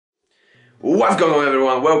What's going on,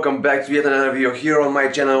 everyone? Welcome back to yet another video here on my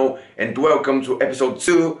channel, and welcome to episode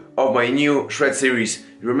 2 of my new shred series.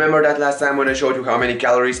 Remember that last time when I showed you how many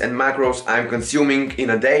calories and macros I'm consuming in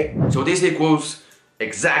a day? So this equals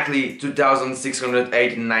exactly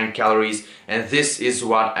 2689 calories, and this is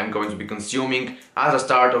what I'm going to be consuming as a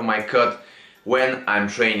start of my cut when I'm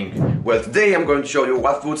training. Well, today I'm going to show you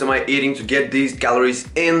what foods am I eating to get these calories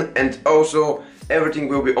in, and also everything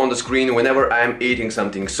will be on the screen whenever I'm eating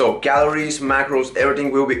something. So calories, macros,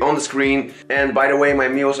 everything will be on the screen. And by the way, my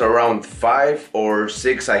meals are around 5 or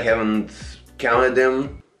 6, I haven't counted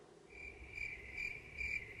them.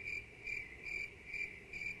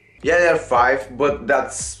 Yeah, they're 5, but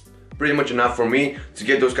that's pretty much enough for me to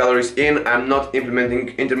get those calories in. I'm not implementing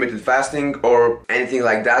intermittent fasting or anything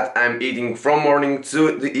like that. I'm eating from morning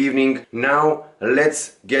to the evening. Now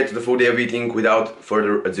let's get to the food I'm eating without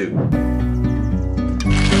further ado.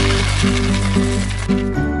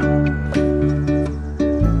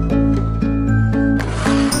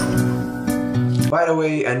 By the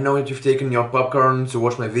way, I know that you've taken your popcorn to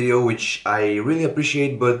watch my video, which I really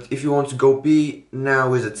appreciate, but if you want to go pee,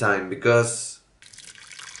 now is the time, because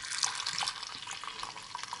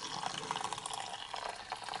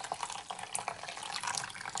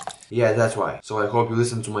yeah, that's why. So I hope you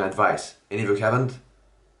listen to my advice, and if you haven't,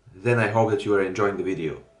 then I hope that you are enjoying the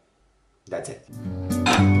video. That's it.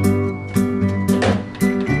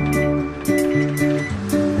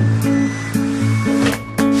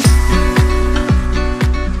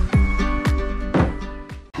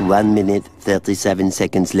 One minute, 37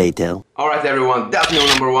 seconds later. Alright everyone, that's meal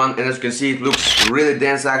number 1, and as you can see it looks really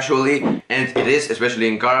dense actually, and it is, especially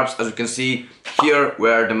in carbs, as you can see here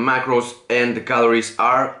where the macros and the calories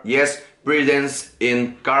are. Yes, pretty dense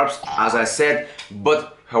in carbs as I said,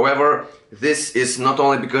 but however this is not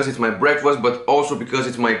only because it's my breakfast but also because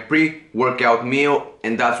it's my pre-workout meal,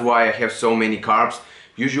 and that's why I have so many carbs.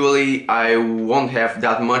 Usually I won't have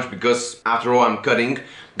that much because after all I'm cutting,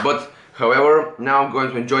 but however, now I'm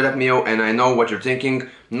going to enjoy that meal, and I know what you're thinking.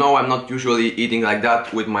 No, I'm not usually eating like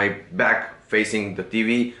that with my back facing the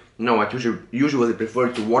TV. No, I usually prefer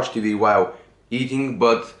to watch TV while eating,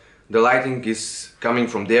 but the lighting is coming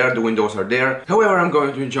from there, the windows are there. However, I'm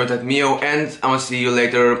going to enjoy that meal, and I'm gonna see you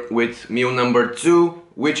later with meal number 2,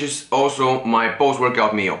 which is also my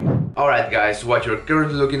post-workout meal. Alright guys, what you're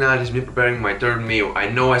currently looking at is me preparing my third meal. I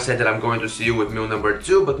know I said that I'm going to see you with meal number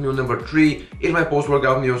 2, but meal number 3 is my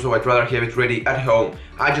post-workout meal, so I'd rather have it ready at home.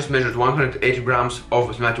 I just measured 180 grams of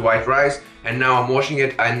basmati white rice, and now I'm washing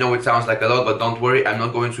it. I know it sounds like a lot, but don't worry, I'm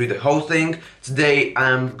not going to eat the whole thing. Today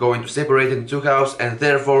I'm going to separate it in 2 halves, and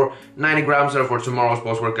therefore 90 grams are for tomorrow's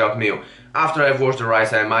post-workout meal. After I've washed the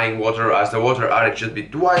rice, I'm adding water, as the water added should be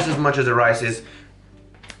twice as much as the rice is.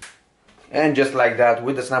 And just like that,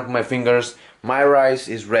 with the snap of my fingers, my rice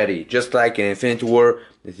is ready. Just like in Infinity War,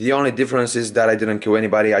 the only difference is that I didn't kill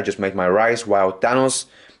anybody, I just made my rice, while Thanos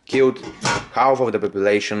killed half of the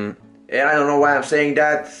population. And I don't know why I'm saying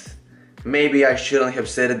that. Maybe I shouldn't have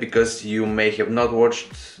said it because you may have not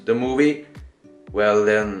watched the movie. Well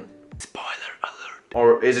then, spoiler alert.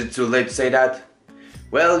 Or is it too late to say that?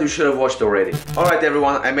 Well, you should have watched already. Alright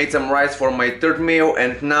everyone, I made some rice for my third meal,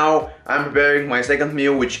 and now I'm preparing my second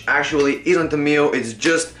meal, which actually isn't a meal, it's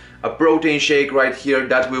just a protein shake right here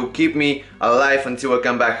that will keep me alive until I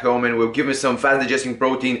come back home and will give me some fast digesting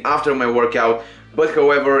protein after my workout. But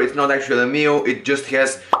however, it's not actually a meal, it just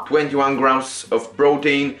has 21 grams of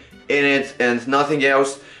protein in it and nothing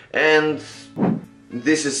else, and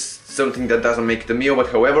this is something that doesn't make it a meal, but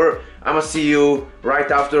however, I'm gonna see you right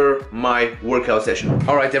after my workout session.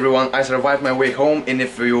 Alright everyone, I survived my way home, and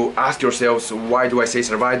if you ask yourselves why do I say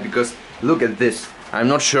survived, because look at this. I'm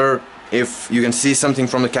not sure if you can see something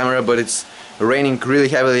from the camera, but it's raining really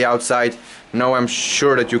heavily outside. Now I'm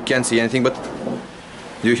sure that you can't see anything, but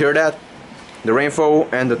do you hear that? The rainfall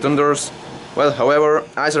and the thunders. Well, however,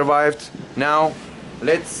 I survived. Now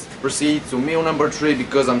let's proceed to meal number 3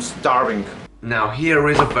 because I'm starving. Now here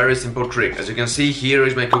is a very simple trick. As you can see, here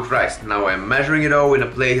is my cooked rice. Now I'm measuring it all in a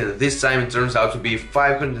plate, and this time it turns out to be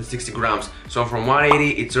 560 grams. So from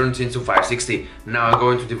 180 it turns into 560. Now I'm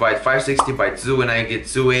going to divide 560 by 2 and I get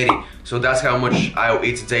 280. So that's how much I'll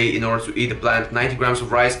eat today in order to eat the planned 90 grams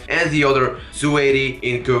of rice, and the other 280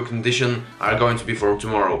 in cooked condition are going to be for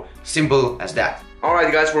tomorrow. Simple as that.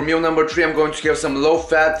 Alright guys, for meal number 3 I'm going to have some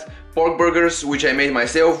low-fat pork burgers, which I made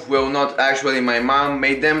myself. Well, not actually, my mom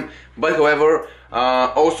made them, but however,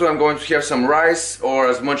 also I'm going to have some rice, or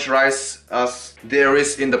as much rice as there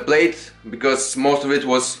is in the plate, because most of it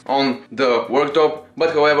was on the worktop.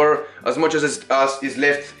 But however, as much as is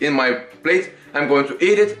left in my plate, I'm going to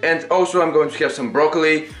eat it, and also I'm going to have some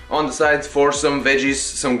broccoli on the side for some veggies,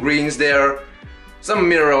 some greens there, some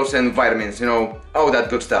minerals and vitamins, you know, all that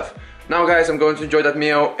good stuff. Now guys, I'm going to enjoy that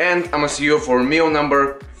meal, and I'm gonna see you for meal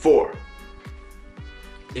number 4.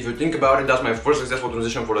 If you think about it, that's my first successful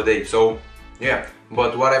transition for the day, so yeah.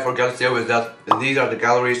 But what I forgot to tell you is that these are the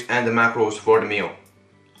calories and the macros for the meal.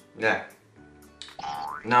 Yeah.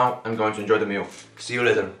 Now I'm going to enjoy the meal. See you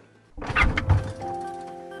later.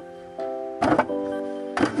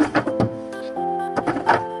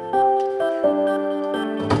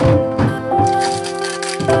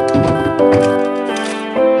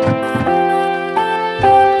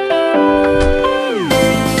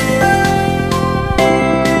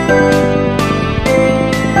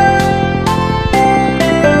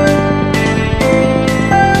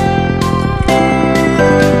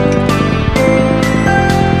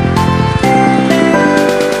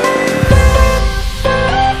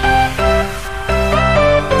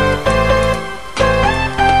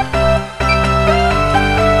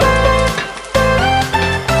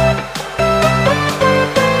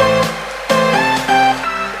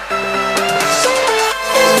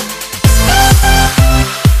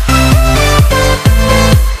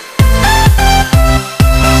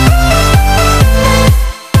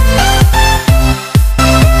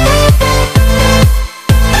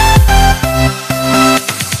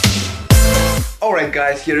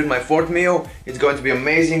 Guys, here is my 4th meal. It's going to be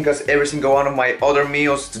amazing because every single one of my other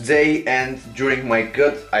meals today and during my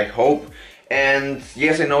cut, I hope. And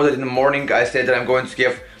yes, I know that in the morning I said that I'm going to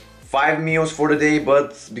have 5 meals for the day,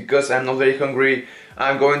 but because I'm not very hungry,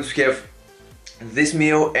 I'm going to have this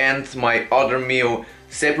meal and my other meal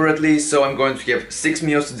separately, so I'm going to have 6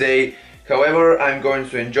 meals today. However, I'm going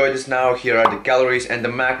to enjoy this now. Here are the calories and the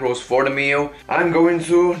macros for the meal. I'm going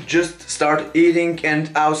to just start eating and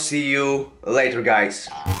I'll see you later, guys.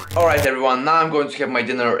 Alright everyone, now I'm going to have my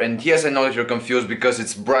dinner, and yes, I know that you're confused because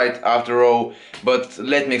it's bright after all, but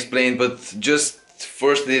let me explain. But just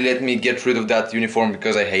firstly let me get rid of that uniform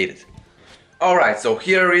because I hate it. Alright, so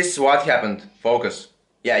here is what happened. Focus.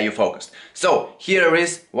 Yeah, you focused. So here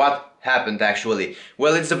is what happened actually.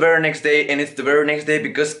 Well, it's the very next day, and it's the very next day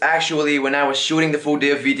because actually when I was shooting the full day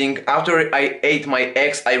of eating, after I ate my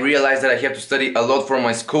eggs, I realized that I have to study a lot for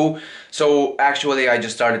my school. So actually I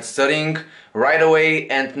just started studying right away,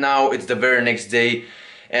 and now it's the very next day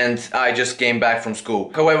and I just came back from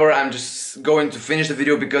school. However, I'm just going to finish the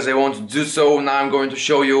video because I want to do so. Now I'm going to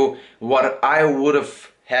show you what I would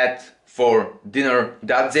have had for dinner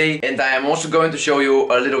that day, and I am also going to show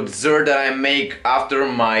you a little dessert that I make after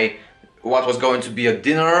my what was going to be a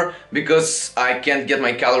dinner, because I can't get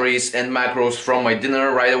my calories and macros from my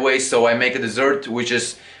dinner right away, so I make a dessert which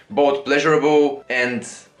is both pleasurable and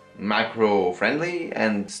macro friendly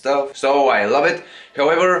and stuff, so I love it.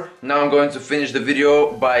 However, now I'm going to finish the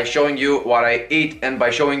video by showing you what I eat and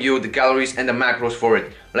by showing you the calories and the macros for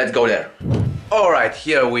it. Let's go there. Alright,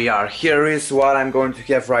 here we are. Here is what I'm going to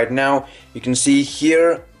have right now. You can see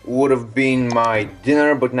here would have been my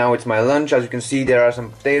dinner, but now it's my lunch. As you can see, there are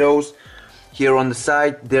some potatoes. Here on the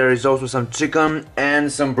side there is also some chicken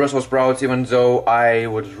and some Brussels sprouts, even though I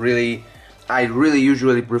really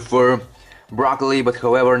usually prefer broccoli, but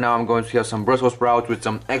however now I'm going to have some Brussels sprouts with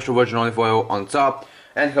some extra virgin olive oil on top.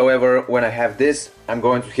 And however, when I have this, I'm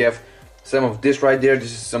going to have some of this right there.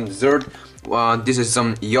 This is some dessert. This is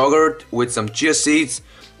some yogurt with some chia seeds.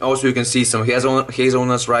 Also you can see some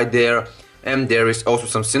hazelnuts right there, and there is also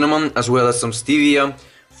some cinnamon as well as some stevia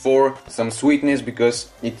for some sweetness,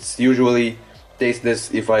 because it's usually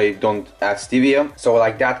tasteless if I don't add stevia. So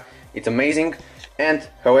like that, it's amazing. And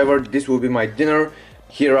however, this will be my dinner.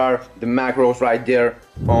 Here are the macros right there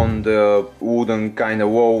on the wooden kind of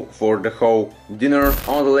wall for the whole dinner.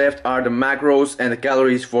 On the left are the macros and the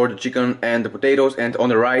calories for the chicken and the potatoes, and on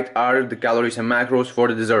the right are the calories and macros for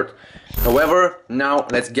the dessert. However, now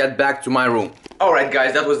let's get back to my room. Alright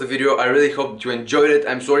guys, that was the video. I really hope that you enjoyed it.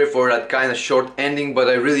 I'm sorry for that kind of short ending, but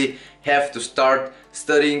I really have to start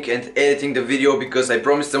studying and editing the video because I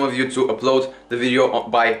promised some of you to upload the video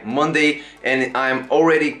by Monday, and I'm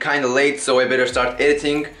already kind of late, so I better start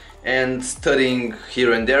editing and studying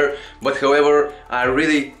here and there. But however, I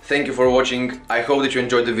really thank you for watching. I hope that you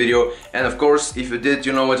enjoyed the video, and of course, if you did,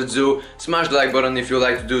 you know what to do. Smash the like button if you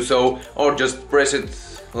like to do so, or just press it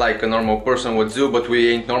like a normal person would do, but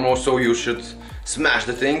we ain't normal, so you should smash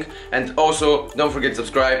the thing. And also don't forget to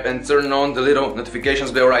subscribe and turn on the little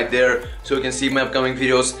notifications bell right there so you can see my upcoming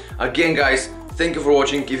videos. Again guys, thank you for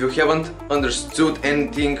watching. If you haven't understood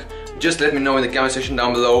anything, just let me know in the comment section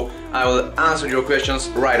down below. I will answer your questions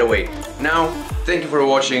right away. Now, thank you for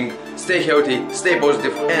watching, stay healthy, stay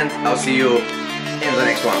positive, and I'll see you in the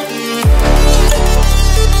next one.